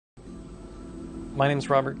My name is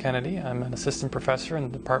Robert Kennedy. I'm an assistant professor in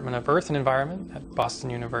the Department of Earth and Environment at Boston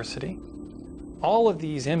University. All of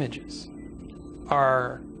these images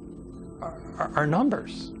are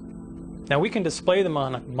numbers. Now we can display them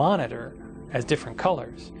on a monitor as different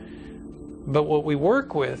colors, but what we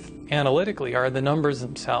work with analytically are the numbers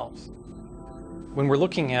themselves. When we're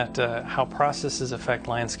looking at how processes affect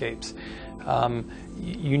landscapes,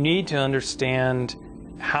 you need to understand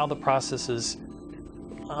how the processes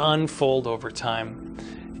unfold over time.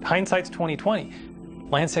 Hindsight's 2020.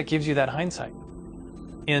 Landsat gives you that hindsight.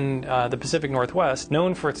 In the Pacific Northwest,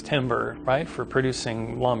 known for its timber, right, for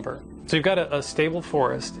producing lumber. So you've got a stable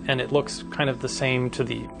forest, and it looks kind of the same to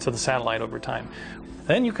the satellite over time.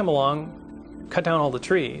 Then you come along, cut down all the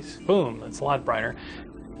trees, boom, it's a lot brighter.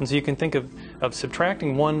 And so you can think of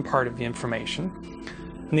subtracting one part of the information.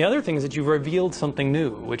 And the other thing is that you've revealed something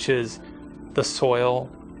new, which is the soil,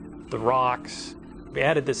 the rocks. We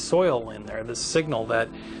added this soil in there, this signal that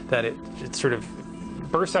it sort of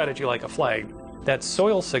bursts out at you like a flag. That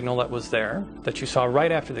soil signal that was there, that you saw right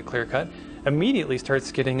after the clear cut, immediately starts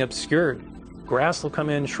getting obscured. Grass will come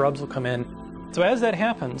in, shrubs will come in. So as that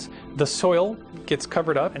happens, the soil gets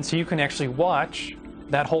covered up, and so you can actually watch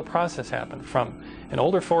that whole process happen, from an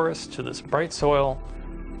older forest to this bright soil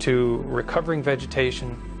to recovering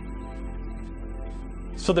vegetation.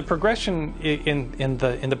 So the progression in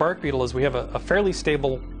the bark beetle is we have a fairly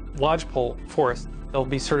stable lodgepole forest. There'll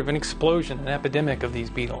be sort of an explosion, an epidemic of these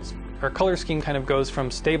beetles. Our color scheme kind of goes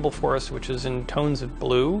from stable forest, which is in tones of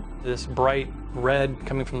blue, this bright red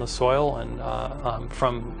coming from the soil and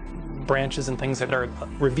from branches and things that are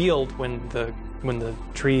revealed when the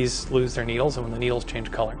trees lose their needles and when the needles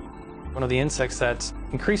change color. One of the insects that's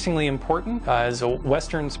increasingly important is a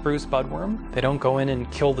western spruce budworm. They don't go in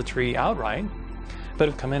and kill the tree outright, but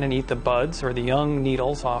have come in and eat the buds or the young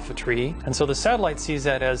needles off a tree. And so the satellite sees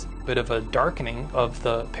that as a bit of a darkening of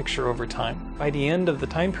the picture over time. By the end of the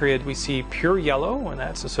time period, we see pure yellow, and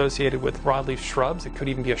that's associated with broadleaf shrubs. It could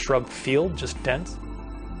even be a shrub field, just dense.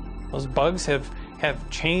 Those bugs have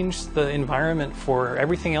changed the environment for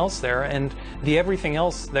everything else there, and the everything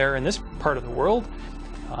else there in this part of the world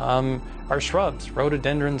are shrubs,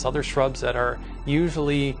 rhododendrons, other shrubs that are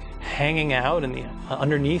usually hanging out in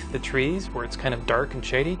underneath the trees where it's kind of dark and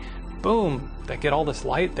shady. Boom, they get all this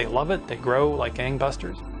light, they love it, they grow like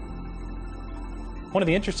gangbusters. One of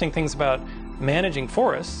the interesting things about managing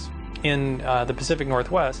forests in the Pacific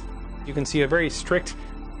Northwest, you can see a very strict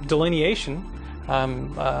delineation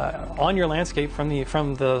on your landscape from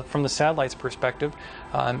the satellite's perspective,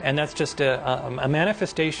 and that's just a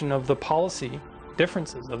manifestation of the policy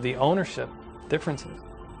differences, of the ownership differences.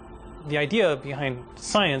 The idea behind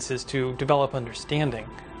science is to develop understanding,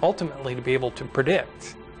 ultimately to be able to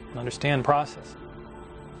predict and understand process.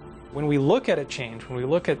 When we look at a change, when we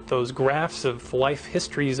look at those graphs of life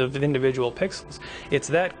histories of individual pixels, it's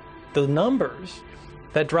the numbers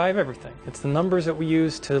that drive everything. It's the numbers that we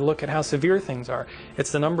use to look at how severe things are.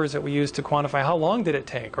 It's the numbers that we use to quantify how long did it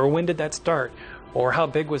take, or when did that start, or how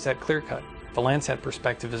big was that clear cut. The Landsat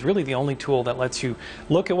perspective is really the only tool that lets you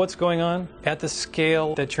look at what's going on at the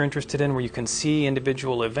scale that you're interested in, where you can see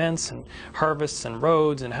individual events and harvests and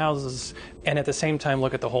roads and houses, and at the same time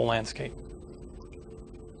look at the whole landscape.